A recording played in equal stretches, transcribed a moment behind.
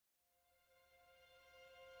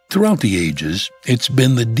Throughout the ages, it's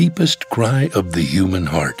been the deepest cry of the human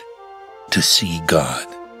heart to see God.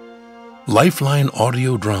 Lifeline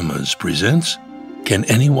Audio Dramas presents Can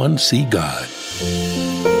Anyone See God?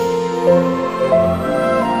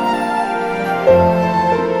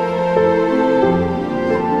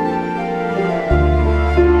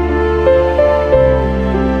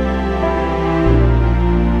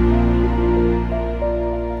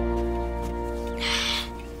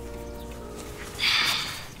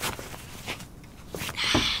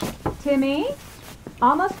 Timmy,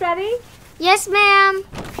 almost ready? Yes, ma'am.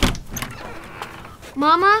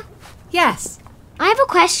 Mama? Yes. I have a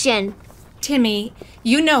question. Timmy,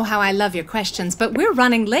 you know how I love your questions, but we're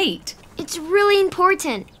running late. It's really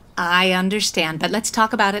important. I understand, but let's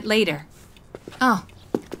talk about it later. Oh,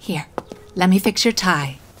 here. Let me fix your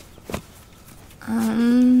tie.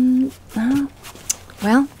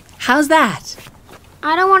 Well, how's that?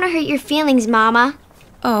 I don't want to hurt your feelings, Mama.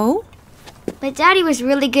 Oh? But Daddy was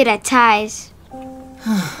really good at ties.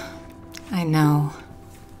 I know.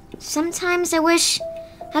 Sometimes I wish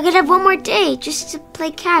I could have one more day just to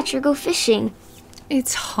play catch or go fishing.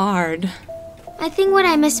 It's hard. I think what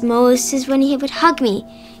I miss most is when he would hug me.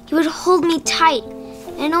 He would hold me tight,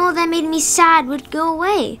 and all that made me sad would go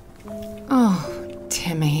away. Oh,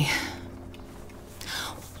 Timmy.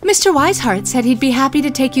 Mr. Wiseheart said he'd be happy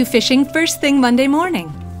to take you fishing first thing Monday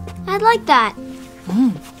morning. I'd like that.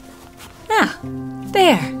 Ah,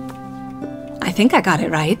 there. I think I got it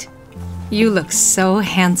right. You look so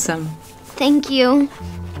handsome. Thank you.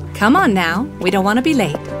 Come on now, we don't want to be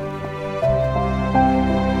late.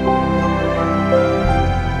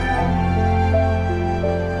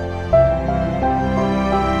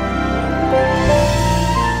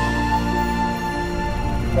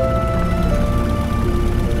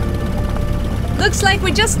 Looks like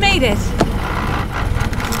we just made it.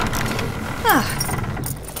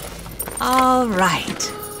 All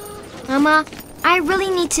right. Mama, I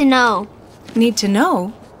really need to know. Need to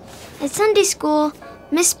know? At Sunday school,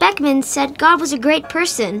 Miss Beckman said God was a great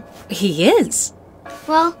person. He is.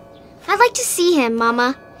 Well, I'd like to see him,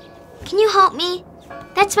 Mama. Can you help me?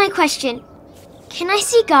 That's my question. Can I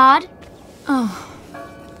see God? Oh,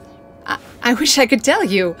 I wish I could tell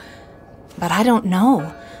you, but I don't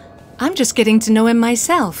know. I'm just getting to know him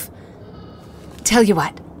myself. Tell you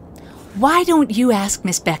what, why don't you ask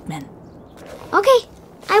Miss Beckman? Okay,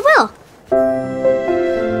 I will.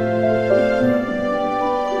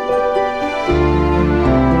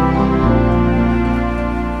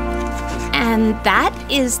 And that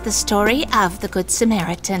is the story of the Good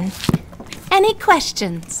Samaritan. Any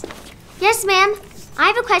questions? Yes, ma'am. I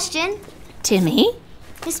have a question. Timmy?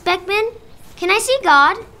 Miss Beckman, can I see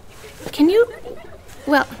God? Can you?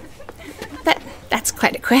 Well, that's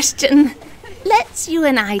quite a question. Let's you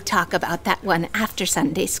and I talk about that one after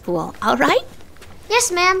Sunday school, all right? Yes,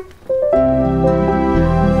 ma'am.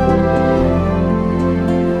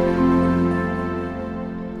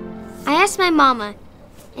 I asked my mama,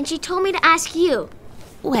 and she told me to ask you.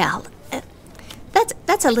 Well,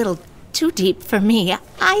 that's a little too deep for me.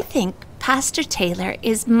 I think Pastor Taylor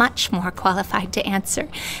is much more qualified to answer.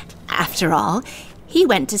 After all, he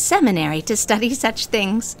went to seminary to study such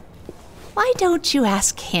things. Why don't you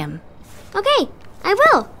ask him? Okay, I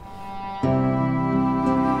will.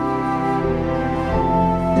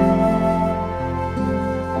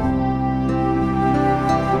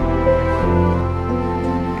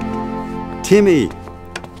 Timmy,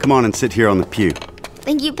 come on and sit here on the pew.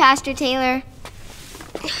 Thank you, Pastor Taylor.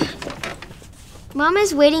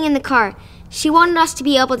 Mama's waiting in the car. She wanted us to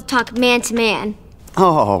be able to talk man to man.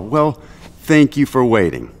 Oh, well, thank you for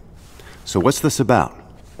waiting. So what's this about?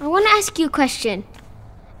 I want to ask you a question.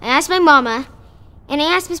 I asked my mama, and I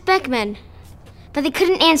asked Miss Beckman, but they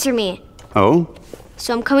couldn't answer me. Oh?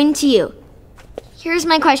 So I'm coming to you. Here's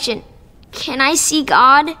my question. Can I see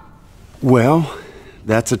God? Well,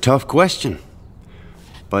 that's a tough question.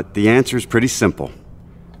 But the answer is pretty simple.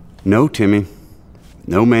 No, Timmy.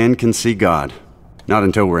 No man can see God. Not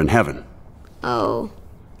until we're in heaven. Oh.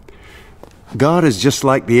 God is just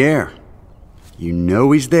like the air. You know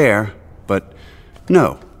he's there, but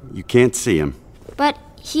no, you can't see him. But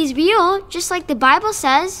he's real, just like the Bible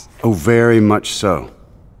says. Oh, very much so.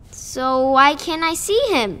 So why can't I see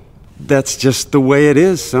him? That's just the way it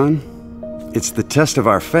is, son. It's the test of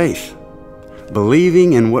our faith.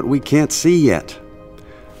 Believing in what we can't see yet.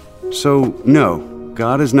 So, no,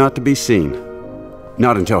 God is not to be seen.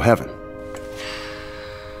 Not until heaven.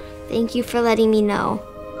 Thank you for letting me know.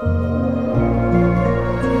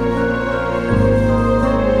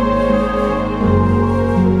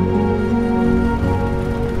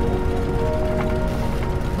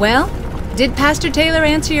 Well, Did Pastor Taylor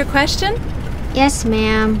answer your question? Yes,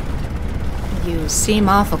 ma'am. You seem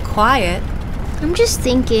awful quiet. I'm just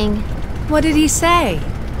thinking. What did he say?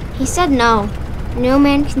 He said no. No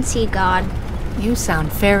man can see God. You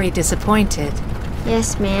sound very disappointed.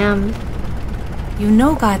 Yes, ma'am. You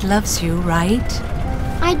know God loves you, right?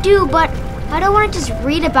 I do, but I don't want to just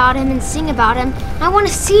read about him and sing about him. I want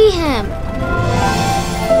to see him.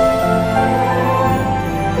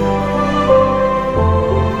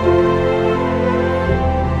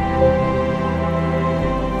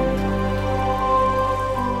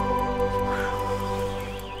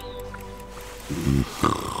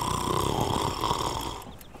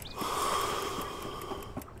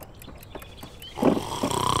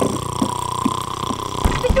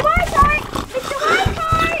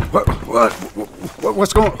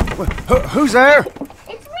 What's going on? Who's there?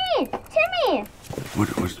 It's me, Timmy.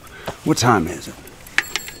 What time is it?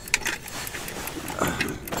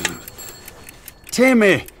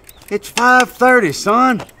 Timmy, it's 5:30,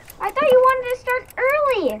 son. I thought you wanted to start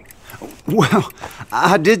early. Well,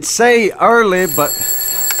 I did say early, but...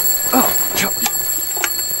 Oh,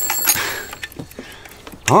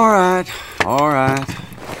 all right.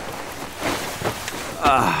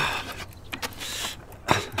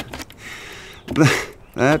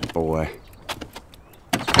 That boy.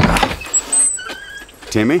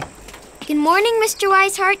 Timmy? Good morning, Mr.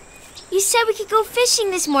 Wiseheart. You said we could go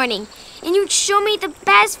fishing this morning, and you'd show me the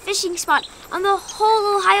best fishing spot on the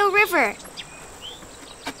whole Ohio River.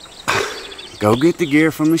 Go get the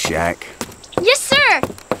gear from the shack. Yes, sir.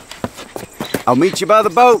 I'll meet you by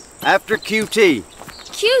the boat after QT.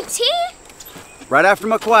 QT? Right after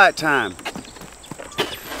my quiet time.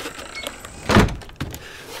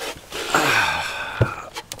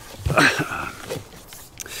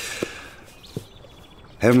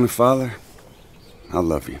 Heavenly Father, I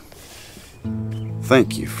love you.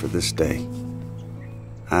 Thank you for this day.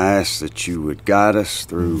 I ask that you would guide us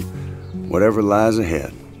through whatever lies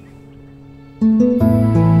ahead.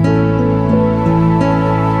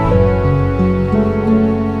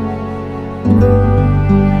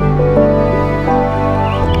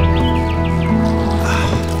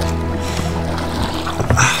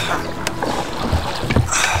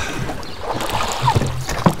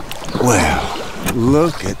 Well,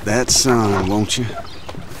 look at that sun, won't you?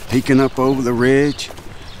 Peeking up over the ridge.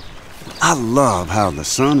 I love how the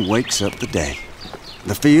sun wakes up the day.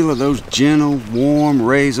 The feel of those gentle, warm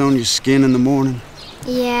rays on your skin in the morning.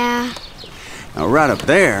 Yeah. Now, right up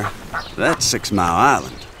there, that's 6 Mile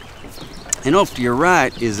Island. And off to your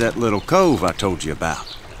right is that little cove I told you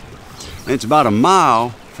about. It's about a mile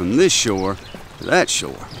from this shore to that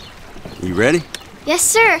shore. You ready? Yes,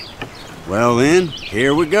 sir. Well then,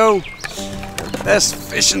 here we go. The best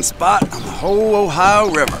fishing spot on the whole Ohio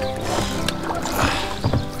River.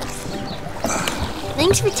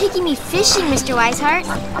 Thanks for taking me fishing, Mr. Wiseheart.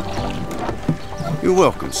 You're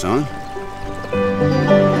welcome, son.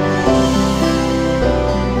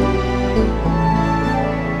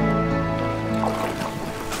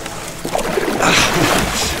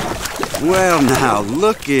 Well, now,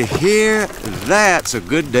 looky here. That's a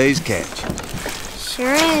good day's catch.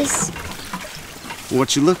 Sure is.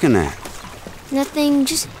 What you looking at? Nothing,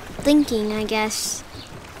 just thinking, I guess.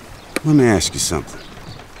 Let me ask you something.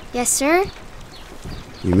 Yes, sir?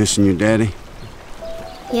 You missing your daddy?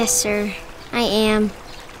 Yes, sir. I am.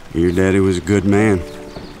 Your daddy was a good man.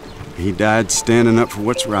 He died standing up for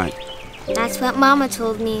what's right. That's what Mama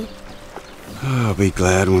told me. I'll be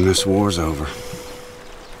glad when this war's over.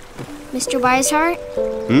 Mr. Wiseheart?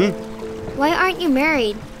 Why aren't you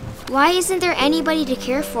married? Why isn't there anybody to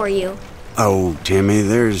care for you? Oh, Timmy,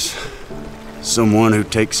 there's someone who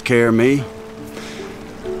takes care of me.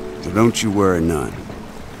 So don't you worry none.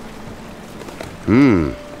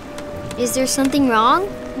 Is there something wrong?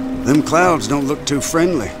 Them clouds don't look too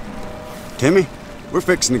friendly. Timmy, we're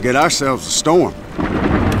fixing to get ourselves a storm.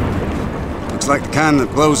 Looks like the kind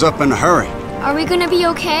that blows up in a hurry. Are we gonna be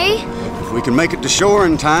okay? If we can make it to shore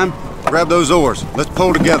in time, grab those oars. Let's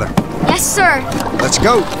pull together. Yes, sir. Let's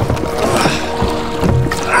go.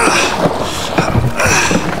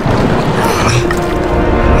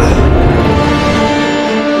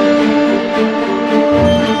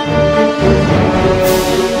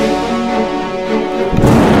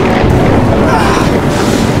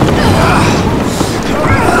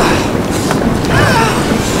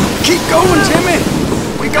 Keep going, Timmy.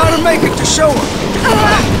 We gotta make it to shore.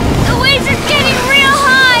 The waves are getting real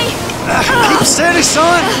high. Keep steady,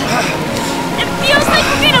 son. It feels like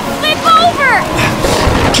we're gonna flip over.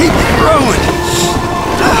 Keep rowing.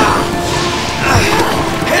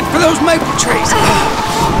 Head for those maple trees.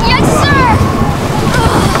 Yes, sir.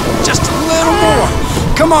 Just a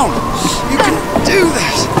Come on. You can do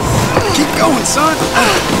this. Keep going, son.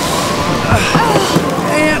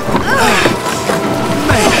 And...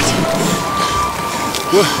 man.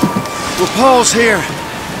 We'll pause here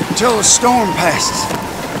until the storm passes.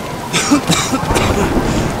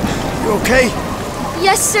 You okay?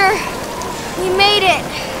 Yes, sir. We made it.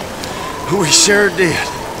 We sure did.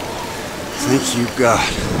 Thank you, God.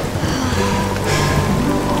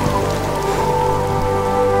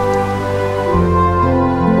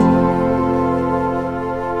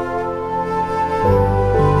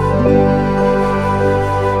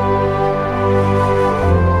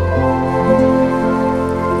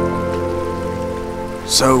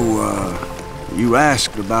 So, you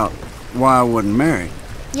asked about why I wasn't married.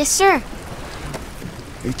 Yes, sir.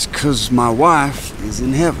 It's 'cause my wife is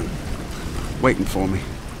in heaven, waiting for me.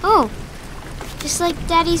 Oh, just like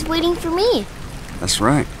Daddy's waiting for me. That's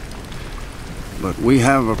right. But we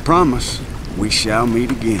have a promise. We shall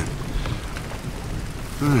meet again.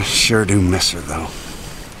 I sure do miss her, though.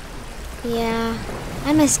 Yeah,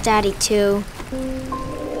 I miss Daddy too.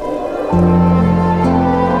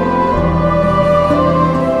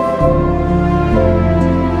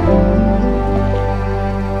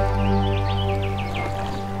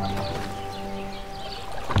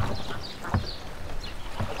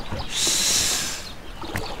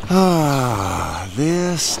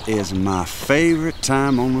 This is my favorite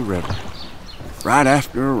time on the river, right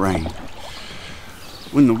after a rain.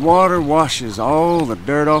 When the water washes all the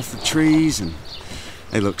dirt off the trees and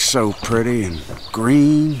they look so pretty and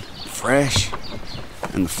green, fresh,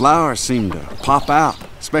 and the flowers seem to pop out,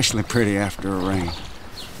 especially pretty after a rain.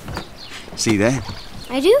 See that?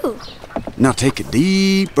 I do. Now take a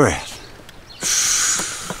deep breath.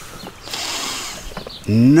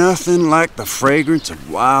 Nothing like the fragrance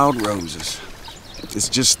of wild roses. It's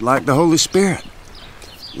just like the Holy Spirit,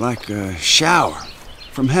 like a shower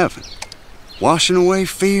from heaven, washing away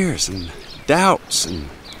fears and doubts and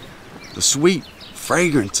the sweet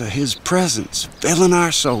fragrance of His presence filling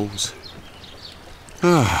our souls.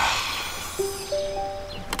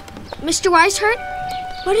 Mr. Wisehart?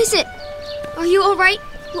 What is it? Are you all right?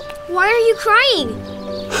 Why are you crying?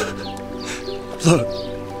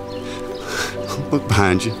 Look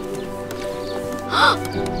behind you.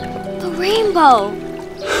 A rainbow.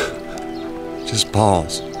 Just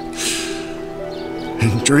pause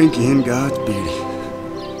and drink in God's beauty.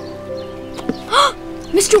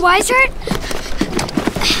 Mr. Wisehart?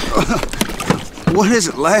 What is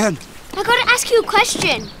it, lad? I gotta ask you a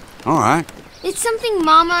question. All right. It's something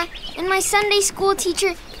Mama and my Sunday school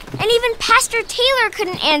teacher and even Pastor Taylor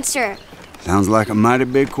couldn't answer. Sounds like a mighty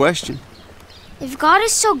big question. If God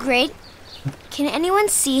is so great, can anyone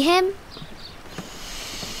see Him?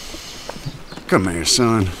 Come here,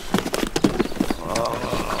 son.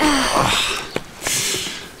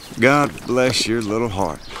 God bless your little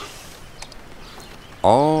heart.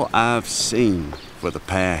 All I've seen for the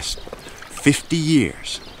past 50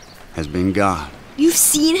 years has been God. You've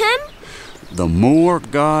seen Him? The more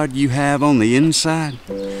God you have on the inside,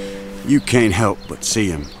 you can't help but see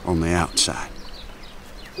Him on the outside.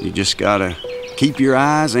 You just gotta keep your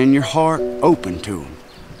eyes and your heart open to Him.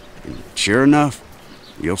 And sure enough,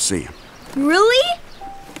 you'll see Him. Really?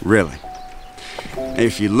 Really.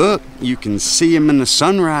 If you look, you can see Him in the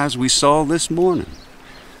sunrise we saw this morning.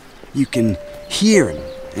 You can hear Him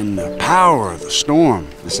in the power of the storm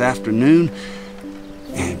this afternoon.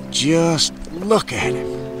 And just look at Him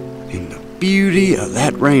in the beauty of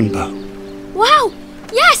that rainbow. Wow!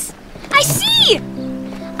 Yes! I see!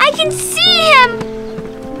 I can see Him!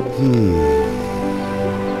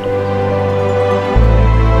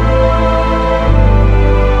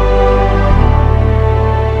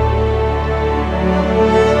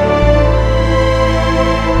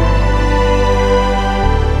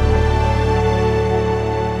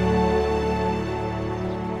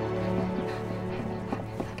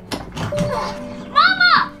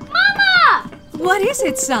 What is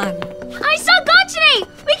it, son? I saw God today!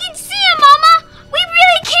 We can see Him, Mama! We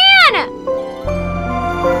really can!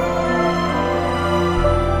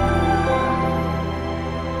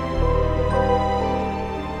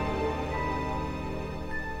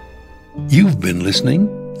 You've been listening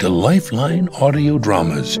to Lifeline audio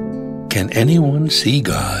dramas. Can Anyone See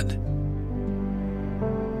God?